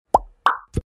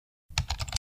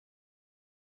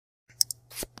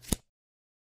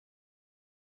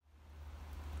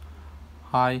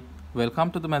Hi, welcome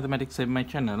to the Mathematics in my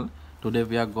channel. Today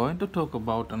we are going to talk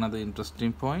about another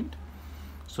interesting point.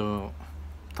 So,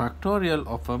 factorial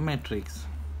of a matrix.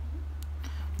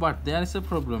 But there is a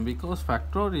problem because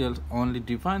factorial only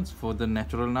defines for the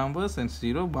natural numbers and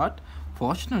zero, but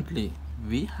fortunately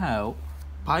we have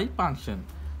pi function.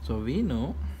 So we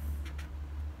know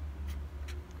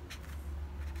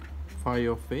phi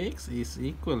of x is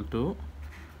equal to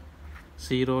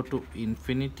 0 to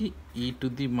infinity e to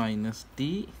the minus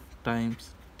t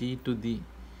times t to the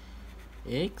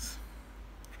x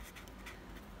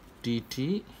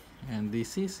dt, and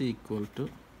this is equal to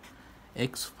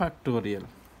x factorial.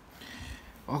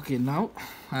 Okay, now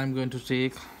I'm going to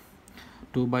take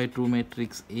 2 by 2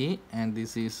 matrix A, and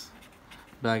this is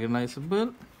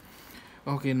diagonalizable.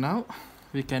 Okay, now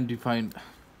we can define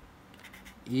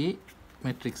A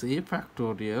matrix A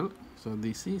factorial. So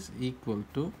this is equal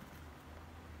to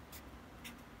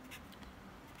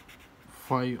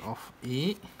phi of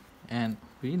A, and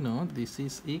we know this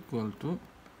is equal to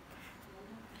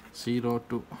 0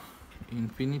 to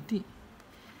infinity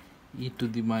e to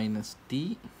the minus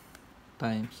t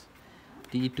times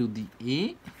t to the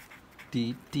a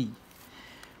dt.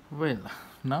 Well,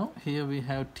 now here we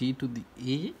have t to the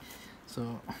a,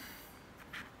 so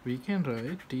we can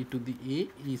write t to the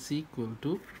a is equal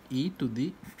to e to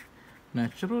the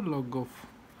natural log of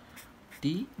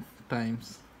t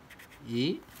times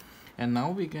a, and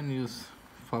now we can use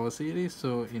power series.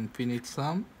 So infinite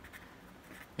sum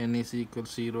n is equal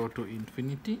 0 to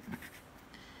infinity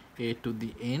a to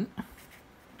the n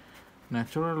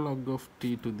natural log of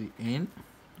t to the n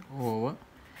over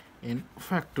n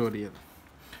factorial.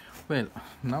 Well,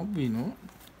 now we know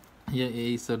here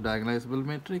A is a diagonalizable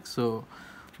matrix, so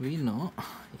we know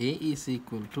A is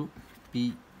equal to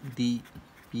P D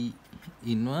P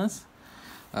inverse.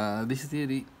 This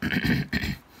theory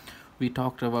we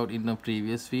talked about in the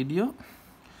previous video.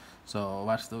 So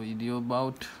what's the video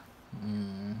about?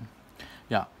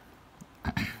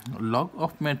 Log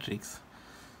of matrix.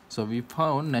 So we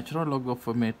found natural log of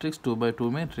a matrix 2 by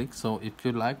 2 matrix. So if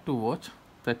you like to watch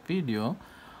that video,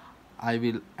 I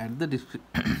will add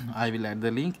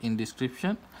the link in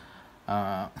description,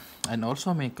 and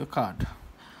also make a card.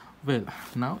 Well,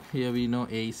 now here we know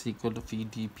A is equal to P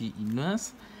dp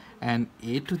inverse, and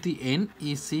A to the n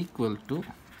is equal to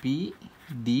P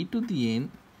d to the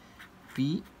n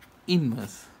P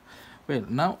inverse. Well,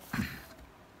 now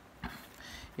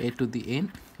A to the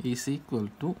n is equal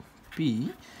to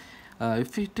P.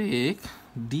 If we take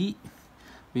D,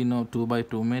 we know 2 by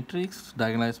 2 matrix,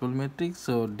 diagonalizable matrix.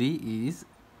 So D is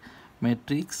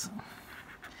matrix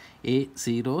A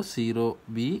 0 0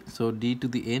 B. So D to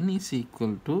the n is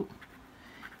equal to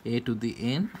A to the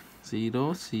n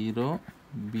 0 0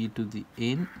 B to the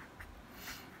n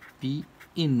P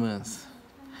inverse.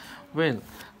 Well,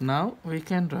 now we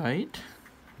can write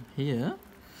here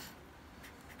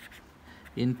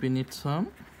infinite sum.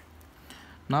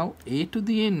 Now A to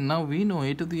the n, now we know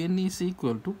A to the n is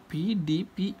equal to P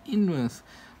dp inverse,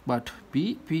 but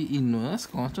P inverse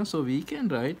constant, so we can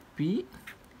write P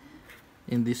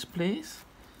in this place.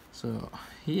 So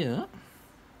here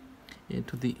A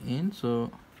to the n,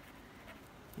 so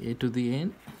A to the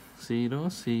n 0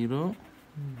 0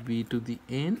 B to the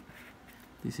n,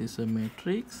 this is a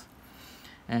matrix,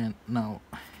 and now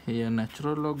here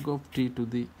natural log of t to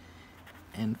the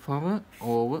n power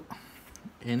over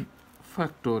n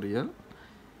factorial,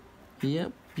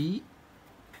 here P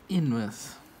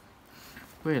inverse.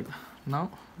 Well,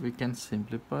 now we can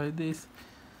simplify this.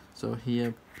 So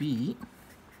here P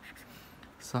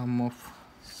sum of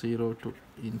 0 to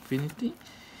infinity,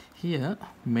 here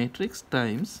matrix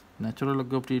times natural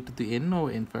log of t to the n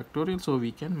over n factorial, so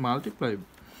we can multiply.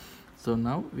 So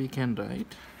now we can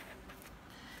write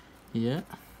here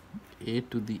A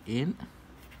to the n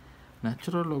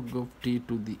natural log of t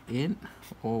to the n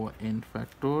over n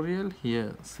factorial,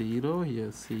 here 0,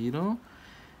 here 0,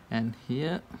 and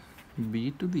here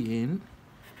B to the n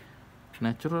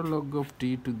natural log of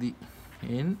t to the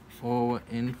n over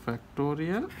n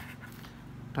factorial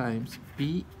times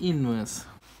P inverse.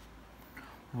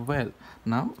 Well,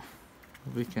 now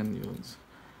we can use,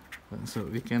 so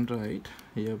we can write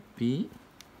here P,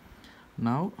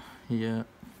 now here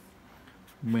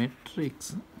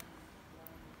matrix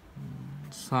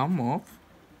sum of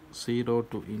 0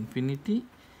 to infinity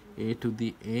A to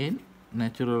the n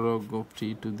natural log of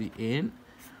t to the n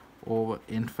over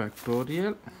n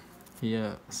factorial,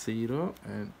 here 0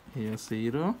 and here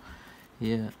 0,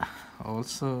 here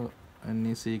also n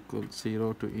is equal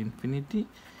 0 to infinity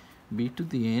B to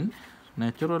the n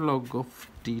natural log of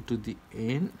t to the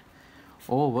n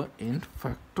over n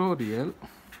factorial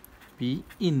P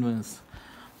inverse.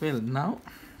 Well, now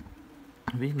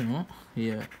we know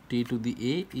here t to the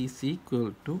a is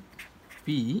equal to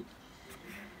p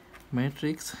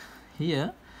matrix.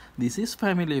 Here this is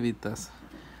familiar with us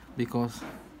because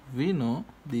we know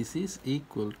this is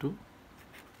equal to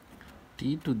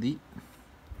t to the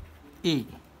a.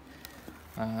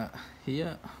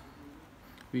 Here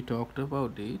we talked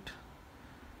about it.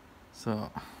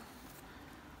 So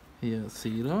here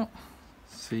 0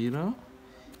 0,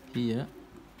 here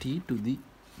t to the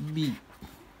b,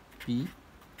 p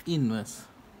inverse.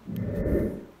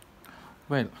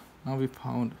 Well, now we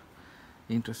found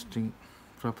interesting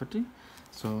property.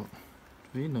 So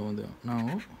we know that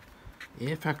now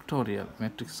a factorial,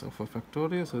 matrix of a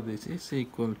factorial, so this is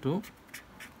equal to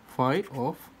phi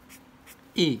of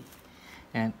a,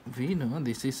 and we know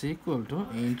this is equal to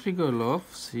integral of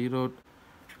 0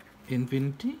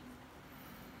 infinity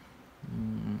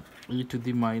e to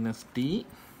the minus t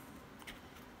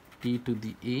to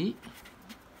the a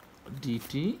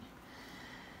dt,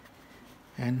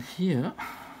 and here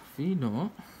we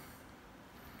know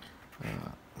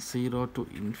 0 to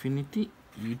infinity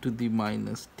e to the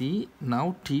minus t.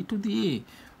 Now t to the a,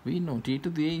 we know t to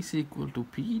the a is equal to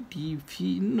p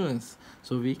dp inverse,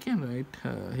 so we can write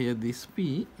here this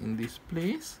p in this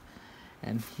place,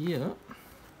 and here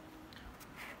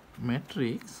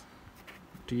matrix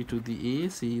t to the a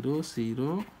 0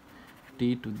 0,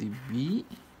 t to the b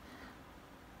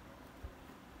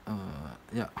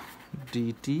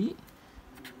dt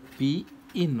p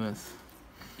inverse.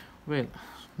 Well,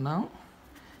 now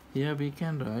here we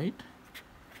can write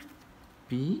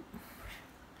p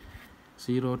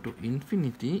 0 to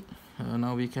infinity.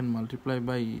 Now we can multiply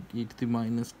by e to the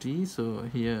minus t, so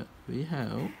here we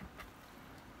have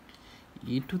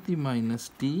e to the minus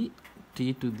t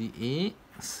to the a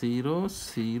 0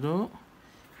 0,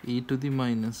 e to the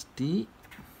minus t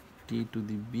to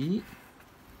the b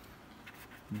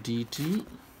dt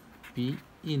p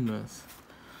inverse.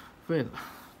 Well,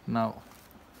 now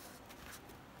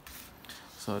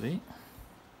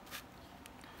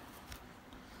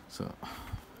so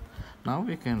now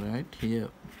we can write here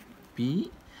p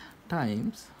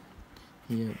times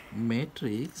here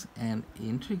matrix and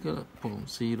integral from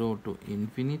 0 to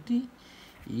infinity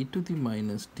e to the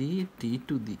minus t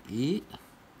to the a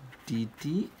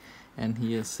dt, and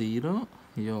here 0,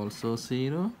 here also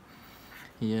 0,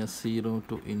 here 0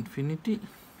 to infinity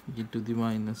e to the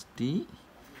minus t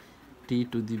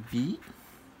to the b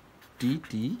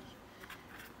dt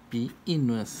p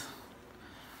inverse.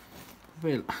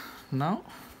 Well, now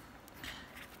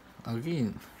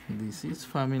again this is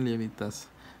familiar with us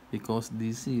because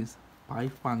this is pi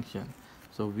function,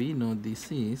 so we know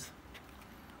this is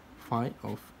phi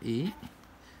of a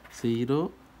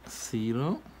 0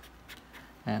 0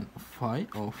 and phi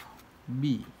of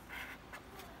b,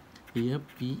 here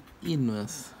p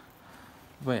inverse.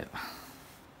 Well,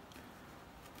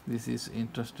 this is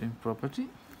interesting property,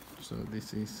 so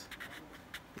this is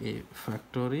a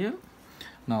factorial.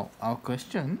 Now our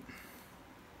question,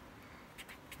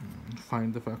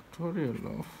 find the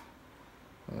factorial of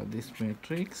this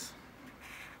matrix.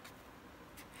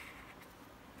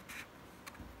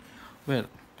 Well,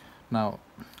 now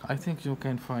I think you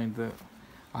can find the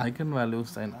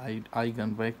eigenvalues and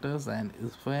eigenvectors and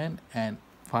span and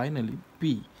finally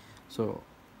p. So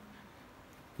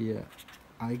here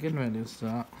eigenvalues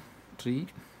are 3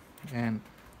 and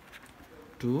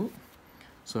 2,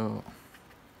 so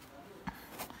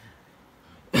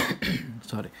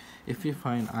sorry, if we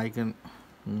find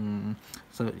eigenvalues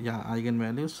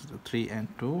 3 and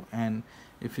 2, and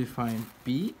if we find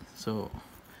p, so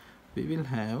we will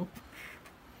have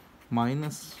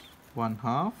minus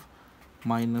 1/2,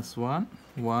 minus 1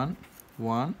 1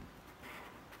 1,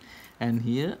 and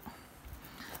here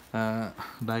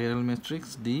diagonal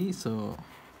matrix D, so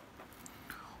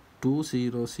 2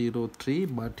 0 0 3,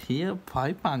 but here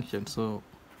 5 function, so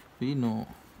we know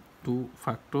 2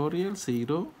 factorial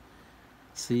 0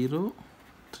 0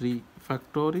 3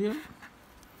 factorial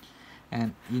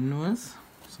and inverse.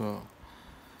 So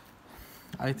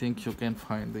I think you can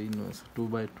find the inverse 2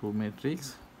 by 2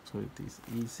 matrix, so it is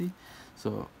easy.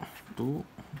 So 2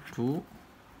 2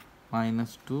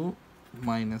 minus 2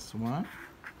 minus 1.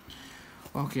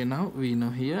 Okay, now we know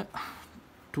here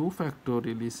 2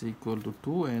 factorial is equal to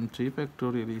 2 and 3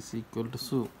 factorial is equal to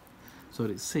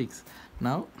 6.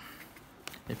 Now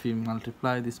if we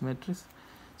multiply this matrix,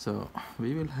 so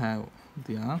we will have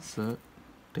the answer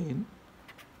 10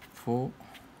 4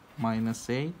 minus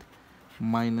 8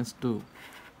 minus 2.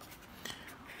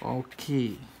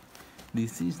 Okay,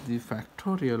 this is the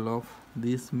factorial of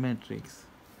this matrix.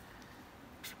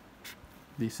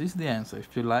 This is the answer.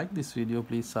 If you like this video,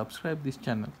 please subscribe this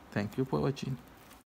channel. Thank you for watching.